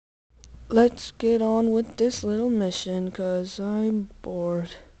let's get on with this little mission, cause I'm bored.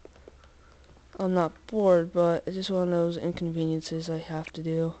 I'm not bored, but it's just one of those inconveniences I have to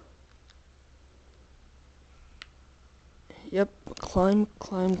do. Yep, climb,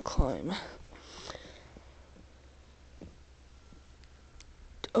 climb, climb.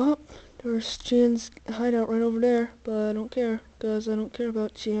 Oh, there's Chan's hideout right over there, but I don't care, cause I don't care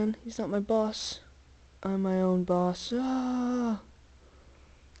about Chan. He's not my boss. I'm my own boss. Ah!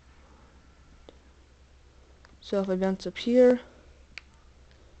 So if I bounce up here,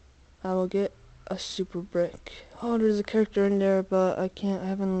 I will get a super brick. Oh, there's a character in there, but I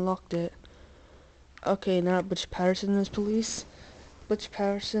haven't unlocked it. Okay, now Butch Patterson is police. Butch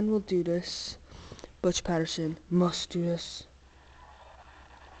Patterson will do this. Butch Patterson must do this.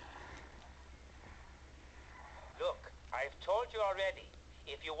 Look, I've told you already.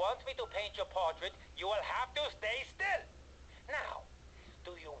 If you want me to paint your portrait, you will have to stay still. Now,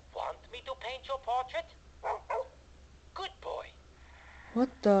 do you want me to paint your portrait? Good boy. What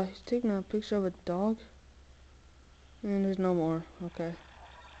the? He's taking a picture of a dog? And there's no more. Okay.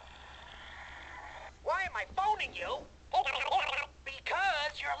 Why am I phoning you?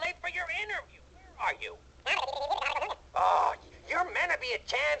 Because you're late for your interview. Where are you? Oh, you're meant to be at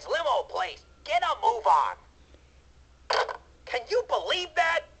Chan's limo place. Get a move on. Can you believe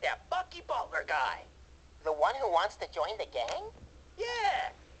that? That Bucky Butler guy. The one who wants to join the gang? Yeah,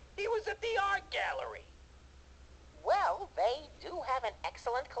 he was at the art gallery. Well, they do have an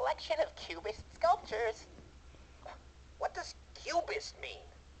excellent collection of Cubist sculptures. What does cubist mean?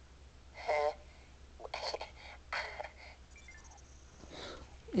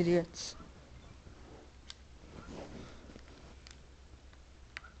 Idiots.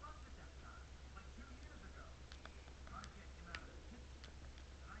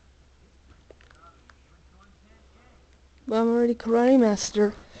 But I'm already karate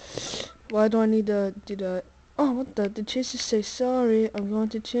master. Why do I need to do that? Oh, what the? Did Chase just say sorry? I'm going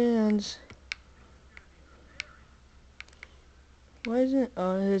to Chan's. Why isn't it?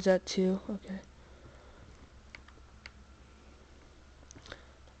 Oh, it is that too. Okay.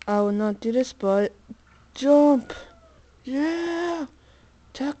 I will not do this, but jump! Yeah!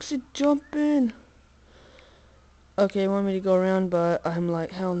 Taxi jumping! Okay, want me to go around, but I'm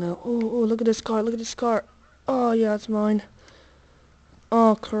like, hell no. Oh, look at this car, look at this car. Oh, yeah, it's mine.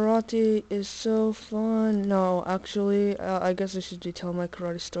 Oh, karate is so fun. No, actually, I guess I should be telling my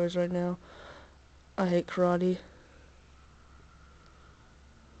karate stories right now. I hate karate.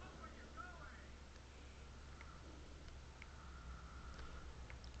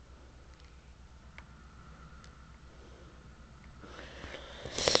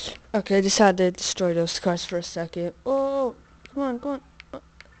 Okay, I just had to destroy those cars for a second. Oh, come on, come on.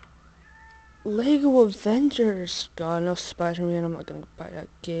 Lego Avengers. God, no Spider-Man. I'm not gonna buy that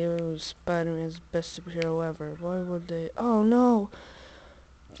game. Spider-Man's the best superhero ever. Why would they? Oh no!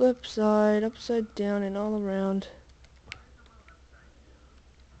 Flip side, upside down, and all around.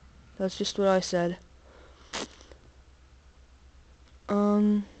 That's just what I said.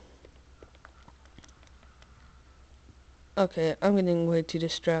 Okay, I'm getting way too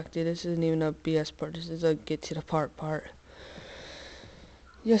distracted. This isn't even a BS part. This is a get to the part.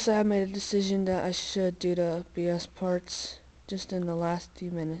 Yes, I have made a decision that I should do the BS parts just in the last few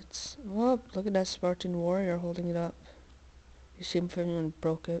minutes. Oh, look at that Spartan warrior holding it up. You see if anyone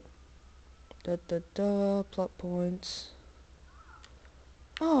broke it. Plot points.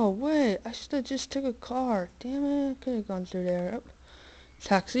 Oh, wait, I should have just took a car. Damn it, I could have gone through there. Oh.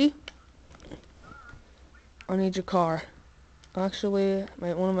 Taxi? I need your car. Actually,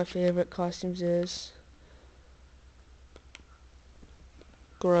 one of my favorite costumes is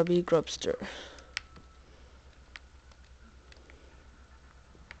Grubby Grubster.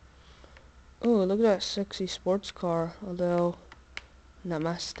 Oh, look at that sexy sports car. Although, not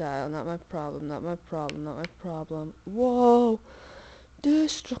my style, not my problem, not my problem, not my problem. Whoa!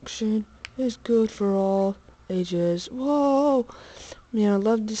 Destruction is good for all ages. Whoa! Man, I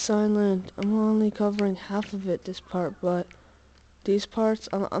love this island. I'm only covering half of it this part, but these parts,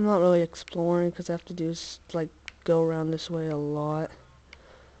 I'm not really exploring because I have to do is, like, go around this way a lot.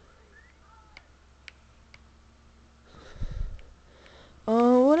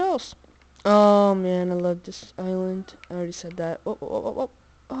 What else? Oh, man, I love this island. I already said that. Oh,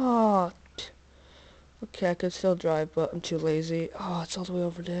 okay, I could still drive, but I'm too lazy. Oh, it's all the way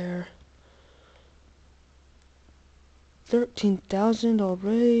over there. 13,000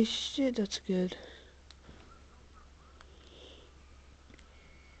 already? Shit, that's good.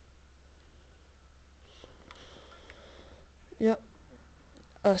 Yep.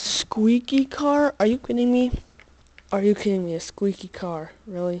 A squeaky car? Are you kidding me? Are you kidding me? A squeaky car?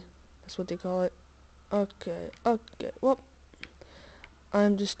 Really? That's what they call it. Okay, okay. Well,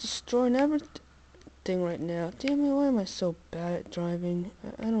 I'm just destroying everything right now. Damn it, why am I so bad at driving?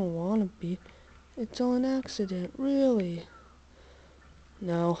 I don't want to be. It's all an accident, really.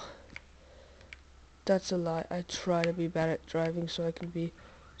 No, that's a lie. I try to be bad at driving so I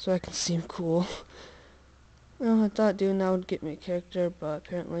can seem cool. Well, I thought doing that would get me a character, but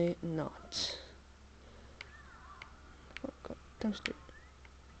apparently not. Oh god, times 3.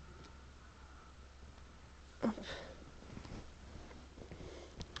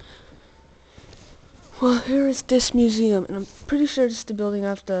 Well, here is this museum, and I'm pretty sure this is the building I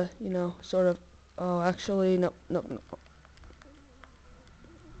have to, sort of... Oh, actually, no, no, no.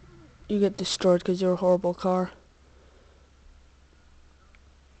 You get destroyed because you're a horrible car.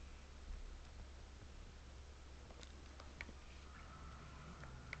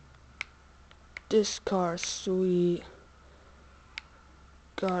 This car is sweet.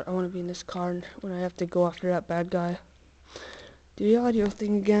 God, I want to be in this car when I have to go after that bad guy. Do the audio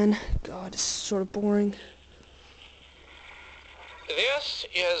thing again. God, it's sort of boring. This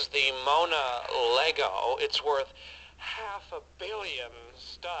is the Mona Lego. It's worth $500 million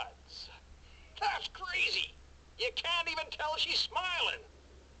studs. That's crazy. You can't even tell she's smiling.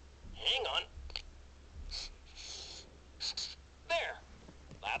 Hang on. There.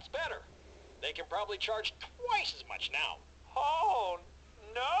 That's better. They can probably charge twice as much now. Oh,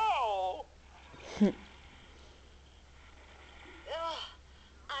 no. Ugh,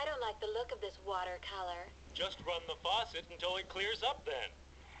 I don't like the look of this watercolor. Just run the faucet until it clears up then.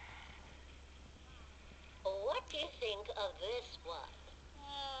 What do you think of this one?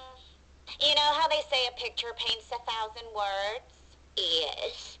 You know how they say a picture paints 1,000 words?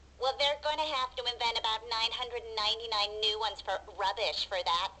 Yes. Well, they're going to have to invent about 999 new ones for rubbish for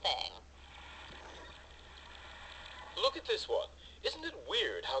that thing. Look at this one. Isn't it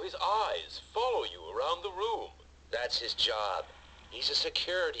weird how his eyes follow you around the room? That's his job. He's a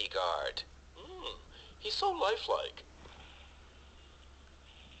security guard. He's so lifelike.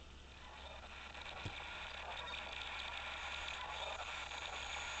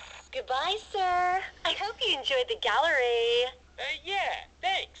 Goodbye, sir. I hope you enjoyed the gallery. Yeah,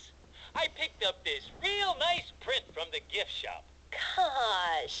 thanks. I picked up this real nice print from the gift shop.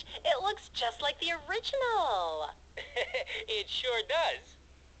 Gosh, it looks just like the original. It sure does.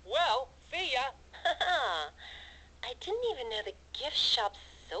 Well, see ya. I didn't even know the gift shop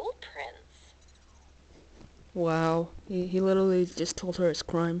sold prints. Wow, he literally just told her it's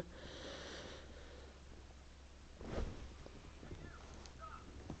crime.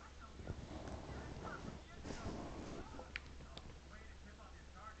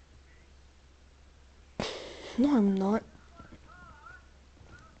 No, I'm not.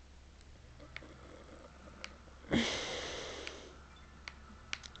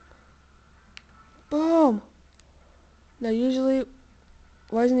 Boom! Now usually,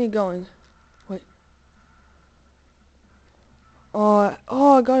 why isn't he going? Wait. Oh,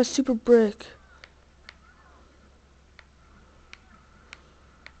 I got a super brick.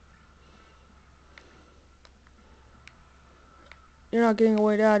 You're not getting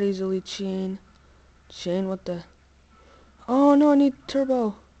away that easily, Shane. Shane, what the... Oh no, I need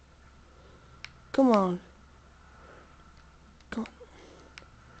turbo. Come on. Come on.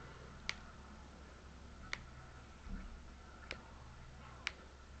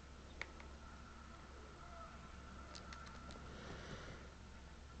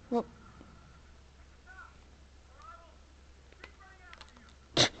 Well,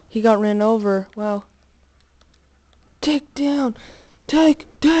 he got ran over. Wow. Take down!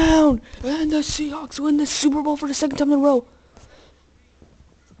 Take down! And the Seahawks win the Super Bowl for the second time in a row.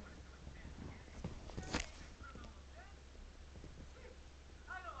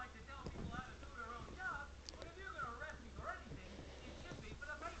 I don't like to tell people how to do their own job, but if you're gonna arrest me for anything, it should be for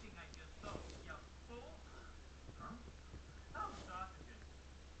the painting I just sold, you fool. Huh? Oh, sausages.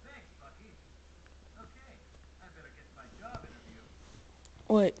 Thanks, Bucky. Okay, I better get to my job interview.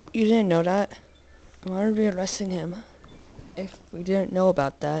 Wait, you didn't know that? Why are we arresting him? If we didn't know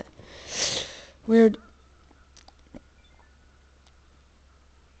about that. Weird.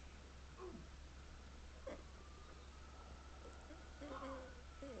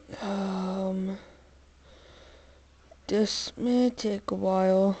 This may take a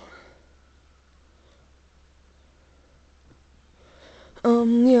while.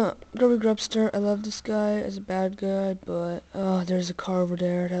 Yeah, Grubby Grubster, I love this guy as a bad guy, but, there's a car over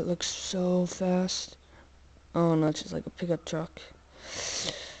there that looks so fast. Oh no, it's just like a pickup truck.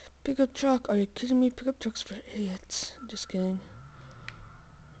 Pickup truck? Are you kidding me? Pickup trucks for idiots. Just kidding.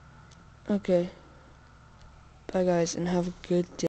 Okay. Bye guys, and have a good day.